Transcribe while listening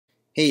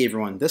Hey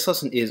everyone, this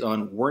lesson is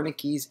on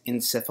Wernicke's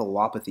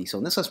encephalopathy. So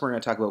in this lesson we're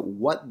going to talk about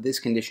what this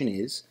condition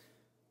is,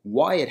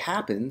 why it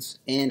happens,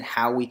 and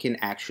how we can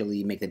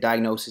actually make the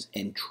diagnosis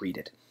and treat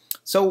it.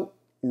 So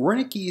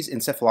Wernicke's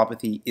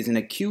encephalopathy is an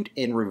acute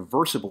and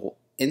reversible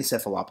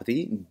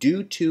encephalopathy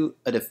due to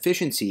a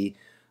deficiency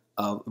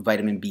of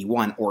vitamin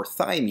B1 or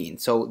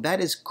thiamine. So that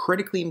is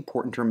critically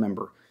important to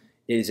remember.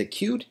 It is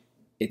acute,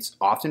 it's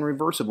often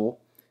reversible,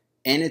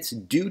 and it's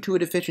due to a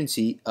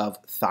deficiency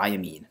of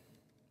thiamine.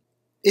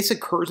 This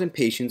occurs in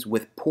patients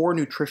with poor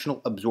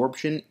nutritional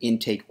absorption,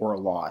 intake, or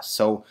loss.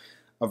 So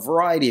a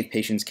variety of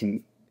patients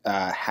can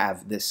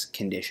have this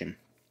condition.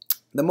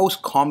 The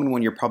most common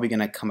one you're probably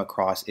going to come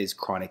across is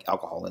chronic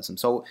alcoholism.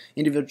 So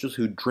individuals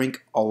who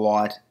drink a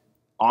lot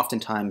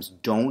oftentimes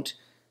don't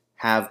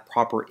have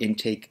proper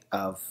intake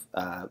of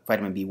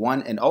vitamin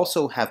B1 and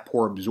also have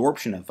poor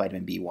absorption of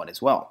vitamin B1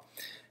 as well.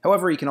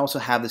 However, you can also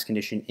have this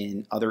condition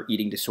in other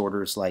eating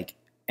disorders like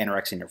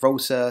anorexia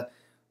nervosa,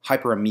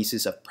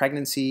 hyperemesis of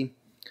pregnancy,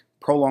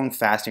 prolonged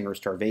fasting or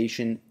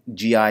starvation,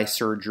 GI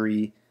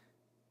surgery,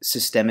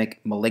 systemic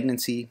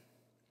malignancy,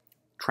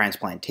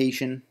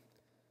 transplantation,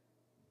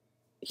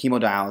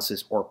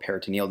 hemodialysis, or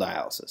peritoneal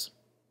dialysis,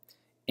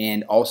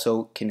 and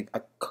also can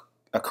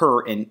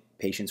occur in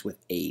patients with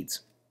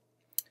AIDS.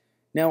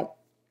 Now,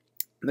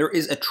 there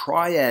is a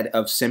triad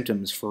of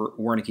symptoms for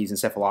Wernicke's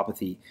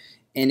encephalopathy,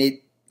 and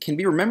it can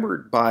be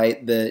remembered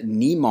by the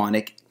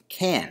mnemonic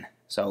CAN.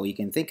 So you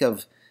can think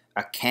of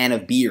a can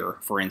of beer,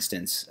 for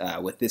instance,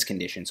 with this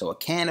condition. So a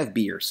can of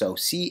beer, so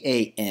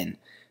C-A-N.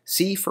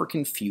 C for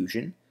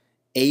confusion,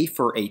 A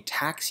for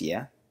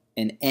ataxia,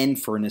 and N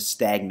for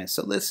nystagmus.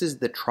 So this is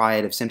the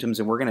triad of symptoms,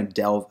 and we're going to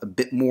delve a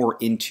bit more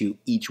into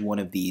each one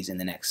of these in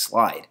the next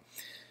slide.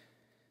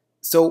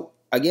 So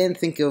again,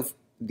 think of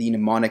the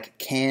mnemonic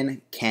can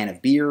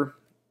of beer.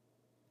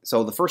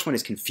 So the first one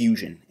is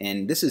confusion,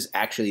 and this is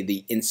actually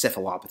the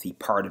encephalopathy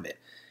part of it.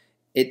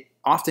 It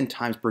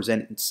oftentimes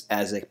presents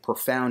as a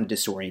profound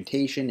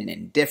disorientation and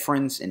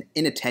indifference and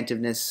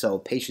inattentiveness, so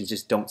patients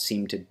just don't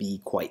seem to be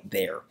quite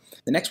there.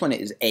 The next one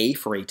is A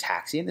for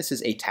ataxia, and this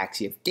is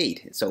ataxia of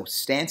gait. So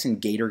stance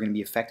and gait are going to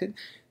be affected.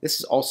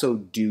 This is also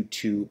due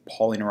to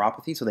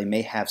polyneuropathy, so they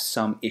may have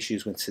some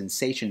issues with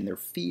sensation in their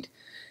feet.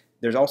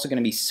 There's also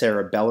going to be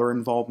cerebellar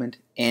involvement,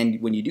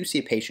 and when you do see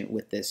a patient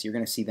with this, you're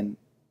going to see them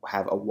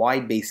have a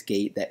wide base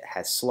gait that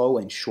has slow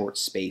and short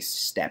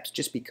spaced steps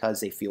just because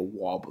they feel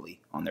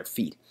wobbly on their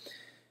feet.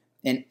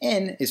 And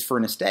N is for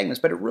nystagmus,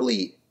 but it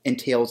really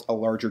entails a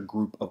larger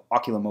group of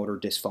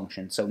oculomotor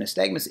dysfunction. So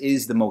nystagmus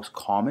is the most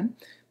common,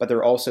 but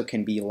there also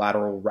can be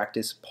lateral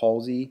rectus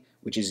palsy,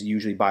 which is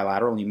usually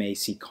bilateral. You may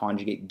see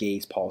conjugate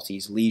gaze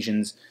palsies,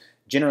 lesions,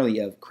 generally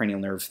of cranial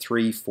nerve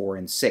 3, 4,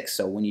 and 6.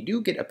 So when you do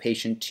get a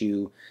patient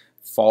to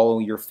follow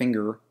your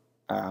finger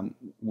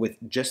with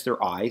just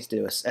their eyes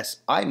to assess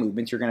eye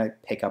movements, you're going to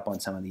pick up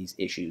on some of these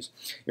issues.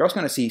 You're also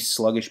going to see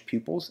sluggish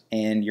pupils,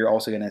 and you're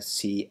also going to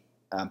see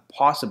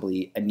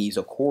possibly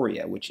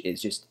anisocoria, which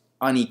is just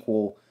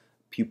unequal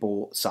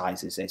pupil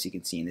sizes, as you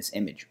can see in this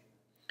image.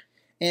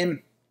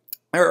 And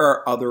there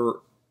are other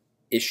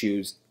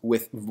issues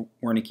with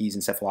Wernicke's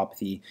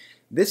encephalopathy.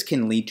 This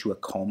can lead to a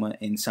coma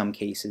in some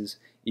cases.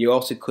 You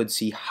also could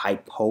see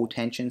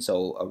hypotension,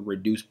 so a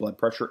reduced blood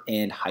pressure,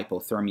 and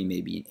hypothermia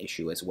may be an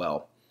issue as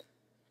well.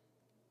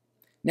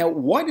 Now,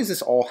 why does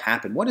this all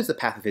happen? What is the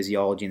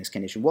pathophysiology in this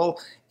condition? Well,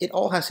 it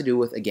all has to do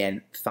with,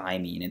 again,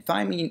 thiamine. And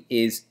thiamine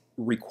is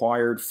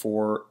required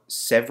for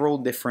several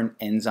different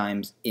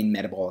enzymes in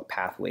metabolic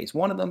pathways.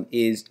 One of them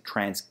is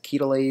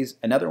transketolase,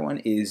 another one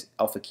is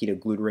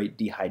alpha-ketoglutarate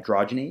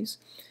dehydrogenase,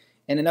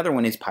 and another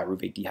one is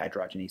pyruvate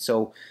dehydrogenase.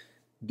 So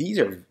these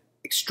are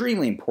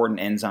extremely important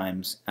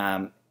enzymes,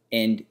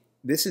 and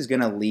this is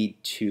going to lead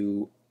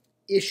to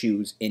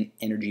issues in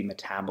energy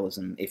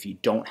metabolism if you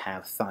don't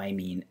have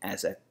thiamine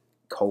as a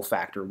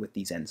cofactor with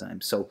these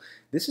enzymes. So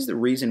this is the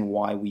reason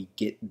why we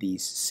get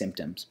these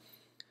symptoms.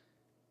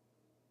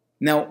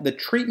 Now, the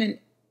treatment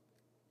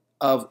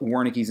of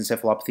Wernicke's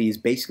encephalopathy is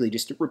basically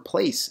just to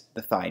replace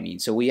the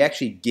thiamine. So we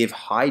actually give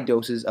high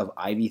doses of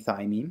IV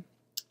thiamine,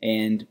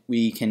 and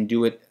we can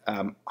do it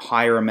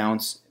higher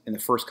amounts in the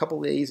first couple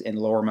of days and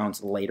lower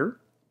amounts later.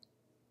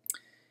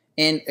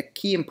 And a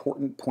key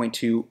important point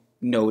to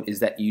note is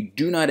that you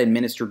do not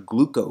administer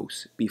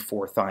glucose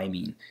before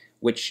thiamine,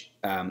 which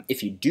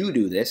if you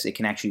do this, it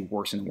can actually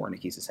worsen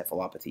Wernicke's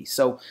encephalopathy.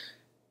 So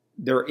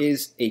there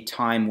is a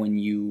time when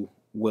you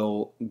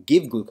will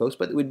give glucose,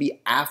 but it would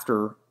be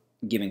after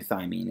giving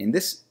thiamine. And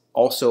this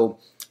also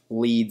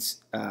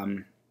leads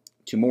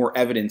to more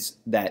evidence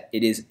that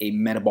it is a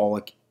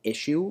metabolic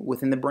issue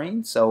within the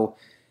brain. So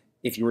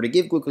if you were to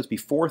give glucose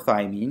before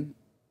thiamine,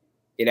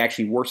 it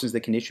actually worsens the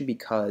condition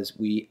because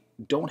we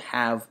don't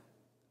have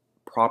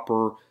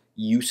proper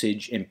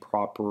usage and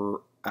proper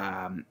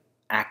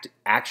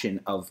action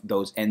of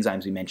those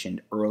enzymes we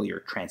mentioned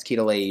earlier,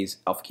 transketolase,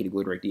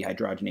 alpha-ketoglutarate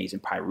dehydrogenase,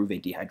 and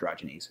pyruvate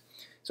dehydrogenase.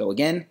 So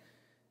again,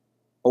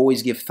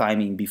 always give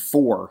thiamine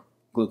before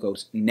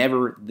glucose,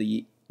 never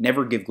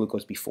give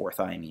glucose before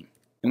thiamine.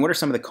 And what are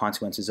some of the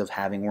consequences of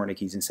having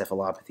Wernicke's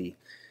encephalopathy?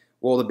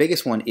 Well, the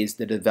biggest one is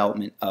the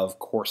development of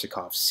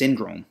Korsakoff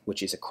syndrome,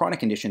 which is a chronic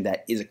condition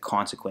that is a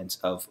consequence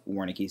of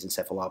Wernicke's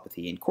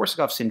encephalopathy. And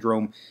Korsakoff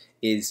syndrome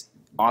is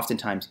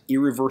oftentimes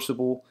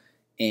irreversible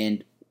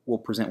and will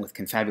present with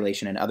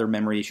confabulation and other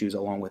memory issues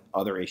along with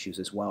other issues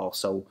as well.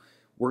 So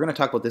we're going to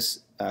talk about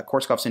this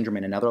Korsakoff syndrome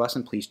in another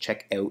lesson. Please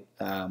check out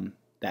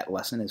that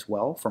lesson as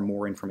well for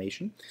more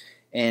information.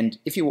 And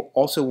if you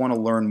also want to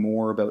learn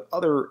more about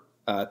other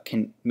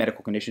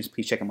medical conditions,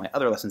 please check out my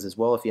other lessons as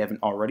well. If you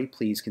haven't already,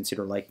 please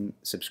consider liking,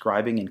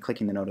 subscribing, and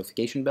clicking the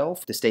notification bell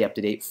to stay up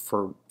to date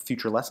for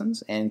future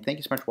lessons. And thank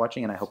you so much for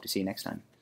watching, and I hope to see you next time.